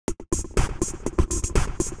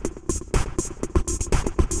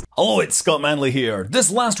Hello, it's Scott Manley here.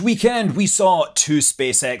 This last weekend we saw 2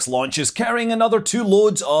 SpaceX launches carrying another 2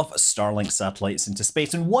 loads of Starlink satellites into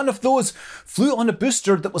space, and one of those flew on a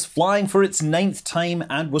booster that was flying for its 9th time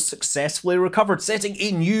and was successfully recovered, setting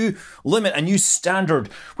a new limit, a new standard,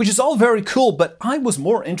 which is all very cool. But I was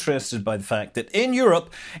more interested by the fact that in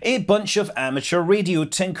Europe, a bunch of amateur radio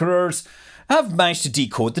tinkerers have managed to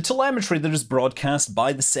decode the telemetry that is broadcast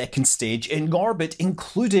by the second stage in orbit,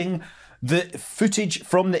 including the footage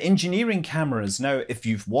from the engineering cameras. Now, if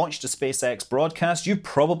you've watched a SpaceX broadcast, you've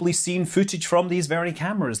probably seen footage from these very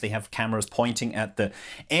cameras. They have cameras pointing at the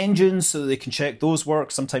engines so that they can check those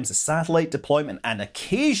work, sometimes the satellite deployment, and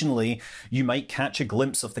occasionally you might catch a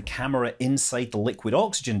glimpse of the camera inside the liquid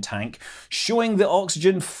oxygen tank, showing the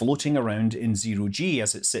oxygen floating around in zero-G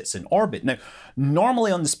as it sits in orbit. Now,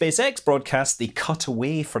 normally on the SpaceX broadcast, they cut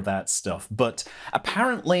away for that stuff, but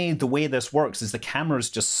apparently the way this works is the cameras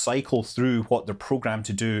just cycle through what they're programmed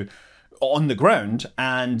to do on the ground,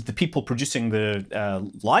 and the people producing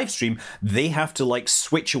the live stream, they have to like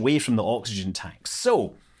switch away from the oxygen tank.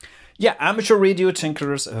 So yeah, amateur radio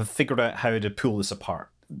tinkerers have figured out how to pull this apart.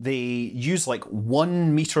 They use like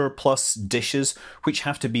 1 meter plus dishes, which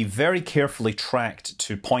have to be very carefully tracked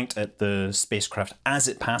to point at the spacecraft as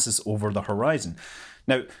it passes over the horizon.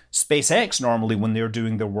 Now, SpaceX normally, when they're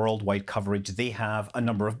doing their worldwide coverage, they have a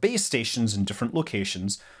number of base stations in different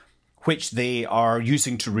locations, which they are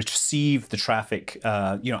using to receive the traffic,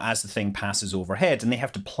 as the thing passes overhead, and they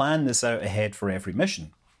have to plan this out ahead for every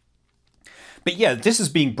mission. But yeah, this is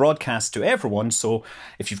being broadcast to everyone, so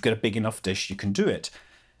if you've got a big enough dish, you can do it.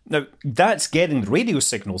 Now, that's getting the radio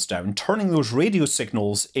signals down. Turning those radio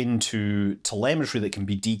signals into telemetry that can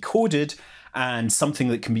be decoded and something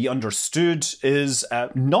that can be understood is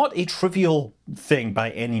not a trivial thing by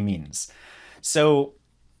any means. So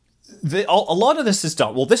a lot of this is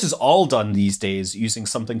done, well, this is all done these days using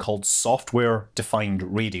something called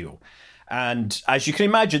software-defined radio. And as you can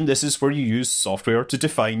imagine, this is where you use software to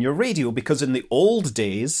define your radio, because in the old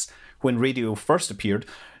days, when radio first appeared,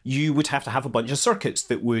 you would have to have a bunch of circuits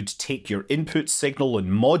that would take your input signal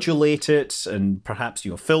and modulate it, and perhaps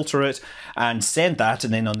filter it and send that,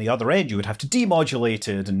 and then on the other end you would have to demodulate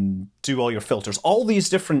it and do all your filters. All these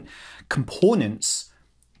different components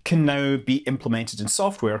can now be implemented in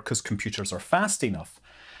software because computers are fast enough.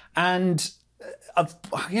 And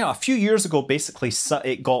a few years ago, basically,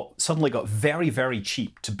 it suddenly got very, very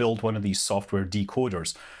cheap to build one of these software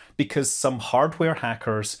decoders, because some hardware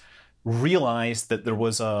hackers realized that there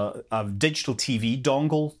was a digital TV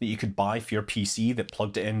dongle that you could buy for your PC that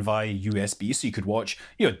plugged it in via USB, so you could watch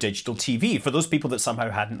digital TV, for those people that somehow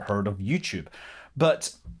hadn't heard of YouTube.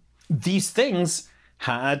 But these things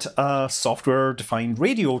had a software-defined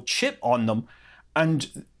radio chip on them,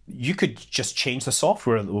 and you could just change the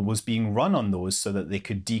software that was being run on those so that they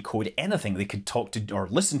could decode anything. They could talk to or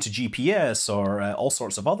listen to GPS or all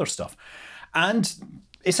sorts of other stuff. And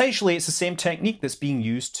essentially, it's the same technique that's being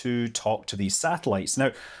used to talk to these satellites. Now,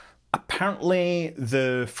 apparently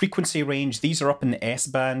the frequency range, these are up in the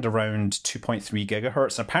S-band around 2.3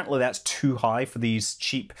 gigahertz. And apparently that's too high for these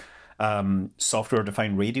cheap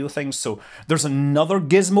software-defined radio things. So there's another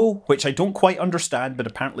gizmo, which I don't quite understand, but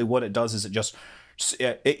apparently what it does is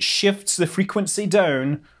it shifts the frequency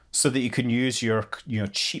down so that you can use your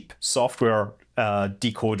cheap software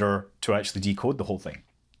decoder to actually decode the whole thing.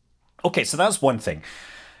 Okay, so that's one thing.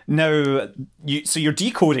 Now, so you're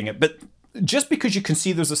decoding it, but just because you can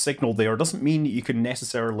see there's a signal there doesn't mean that you can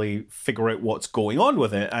necessarily figure out what's going on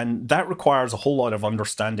with it, and that requires a whole lot of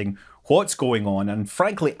understanding what's going on. And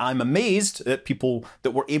frankly, I'm amazed at people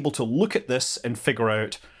that were able to look at this and figure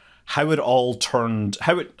out how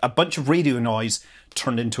a bunch of radio noise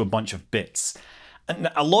turned into a bunch of bits. And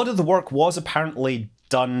a lot of the work was apparently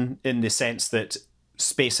done in the sense that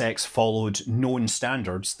SpaceX followed known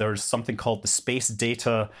standards. There's something called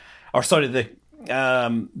the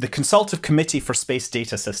the Consultative Committee for Space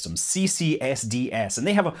Data Systems, CCSDS, and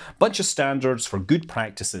they have a bunch of standards for good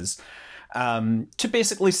practices to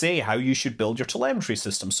basically say how you should build your telemetry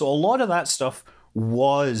system. So a lot of that stuff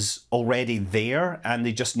was already there, and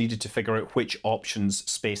they just needed to figure out which options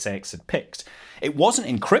SpaceX had picked. It wasn't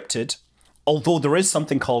encrypted, although there is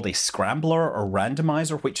something called a scrambler or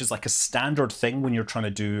randomizer, which is like a standard thing when you're trying to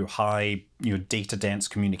do high, data-dense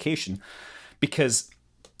communication. Because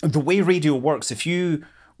the way radio works, if you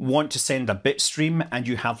want to send a bit stream and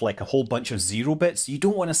you have like a whole bunch of 0 bits, you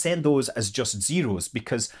don't want to send those as just zeros,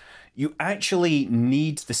 because you actually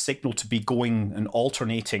need the signal to be going and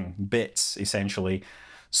alternating bits, essentially,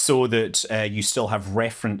 so that you still have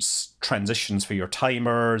reference transitions for your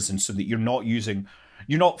timers, and so that you're not using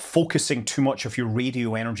you're not focusing too much of your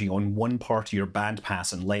radio energy on one part of your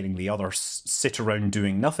bandpass and letting the other sit around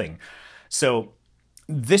doing nothing. So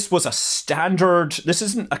this was a standard, this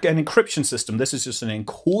isn't an encryption system, this is just an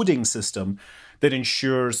encoding system that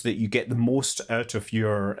ensures that you get the most out of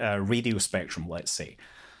your radio spectrum, let's say.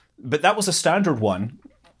 But that was a standard one.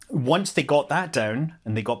 Once they got that down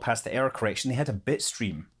and they got past the error correction, they had a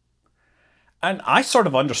bitstream. And I sort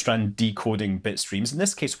of understand decoding bitstreams. In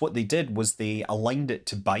this case, what they did was they aligned it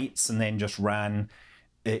to bytes and then just ran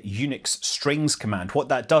Unix strings command. What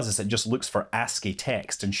that does is it just looks for ASCII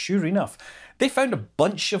text. And sure enough, they found a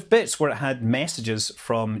bunch of bits where it had messages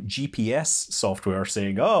from GPS software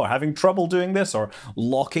saying, oh, having trouble doing this or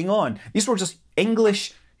locking on. These were just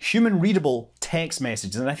English, human-readable text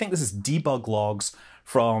messages. And I think this is debug logs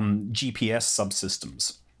from GPS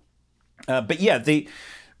subsystems. But yeah,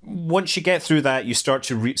 once you get through that, you start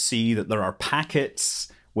to see that there are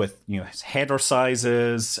packets with header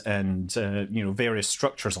sizes and various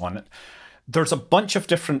structures on it. There's a bunch of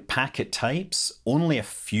different packet types. Only a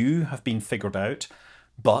few have been figured out,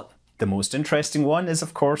 but the most interesting one is,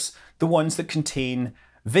 of course, the ones that contain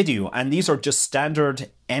video. And these are just standard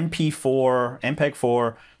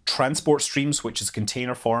MPEG-4 transport streams, which is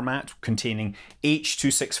container format containing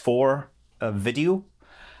H.264 video.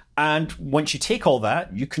 And once you take all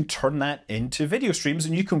that, you can turn that into video streams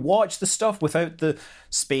and you can watch the stuff without the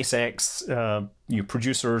SpaceX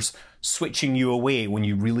producers switching you away when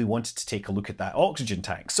you really wanted to take a look at that oxygen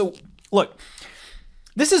tank. So look,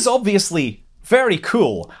 this is obviously very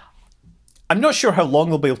cool. I'm not sure how long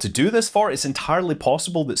they'll be able to do this for. It's entirely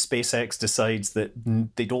possible that SpaceX decides that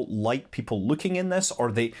they don't like people looking in this,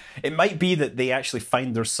 or it might be that they actually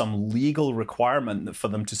find there's some legal requirement for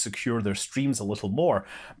them to secure their streams a little more.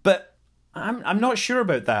 But I'm not sure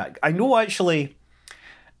about that. I know actually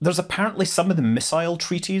there's apparently some of the missile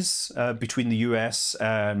treaties between the US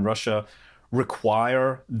and Russia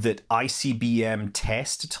require that ICBM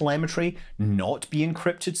test telemetry not be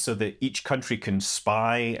encrypted so that each country can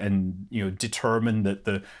spy and determine that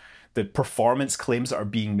the performance claims that are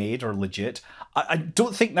being made are legit. I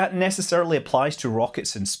don't think that necessarily applies to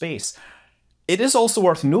rockets in space. It is also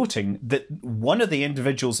worth noting that one of the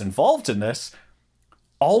individuals involved in this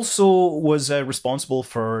also was responsible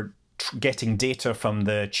for getting data from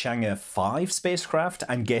the Chang'e 5 spacecraft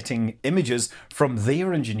and getting images from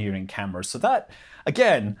their engineering cameras. So that,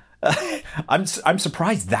 again, I'm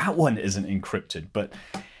surprised that one isn't encrypted. But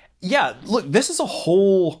yeah, look, this is a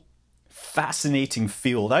whole fascinating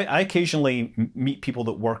field. I occasionally meet people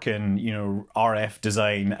that work in RF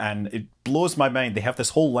design, and it blows my mind. They have this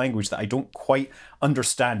whole language that I don't quite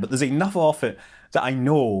understand, but there's enough of it that I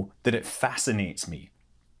know that it fascinates me.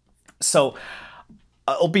 So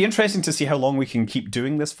it'll be interesting to see how long we can keep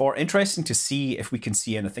doing this for. Interesting to see if we can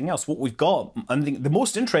see anything else. What we've got, I think the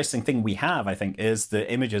most interesting thing we have, I think, is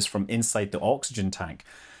the images from inside the oxygen tank.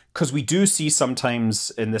 Because we do see sometimes,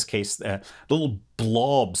 in this case, little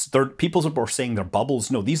blobs. People are saying they're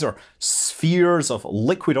bubbles. No, these are spheres of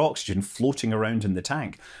liquid oxygen floating around in the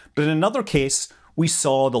tank. But in another case, we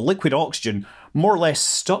saw the liquid oxygen more or less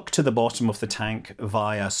stuck to the bottom of the tank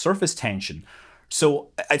via surface tension. So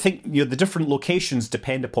I think the different locations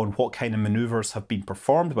depend upon what kind of maneuvers have been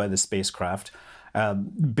performed by the spacecraft.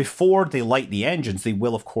 Before they light the engines, they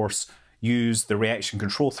will, of course, use the reaction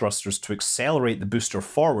control thrusters to accelerate the booster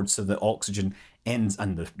forward so that oxygen ends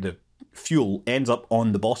and the fuel ends up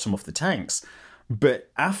on the bottom of the tanks.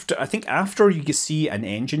 But I think after you see an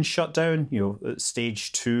engine shutdown, at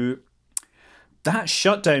stage 2, that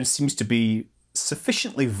shutdown seems to be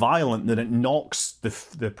sufficiently violent that it knocks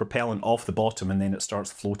the propellant off the bottom and then it starts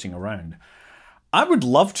floating around. I would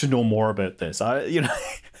love to know more about this. I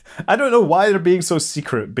don't know why they're being so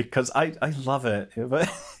secret, because I love it. But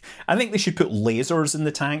I think they should put lasers in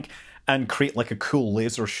the tank and create like a cool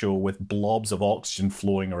laser show with blobs of oxygen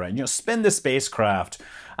flowing around. Spin the spacecraft.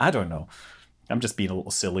 I don't know. I'm just being a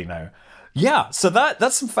little silly now. Yeah, so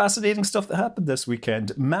that's some fascinating stuff that happened this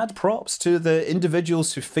weekend. Mad props to the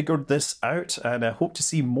individuals who figured this out, and I hope to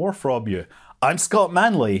see more from you. I'm Scott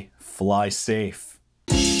Manley. Fly safe.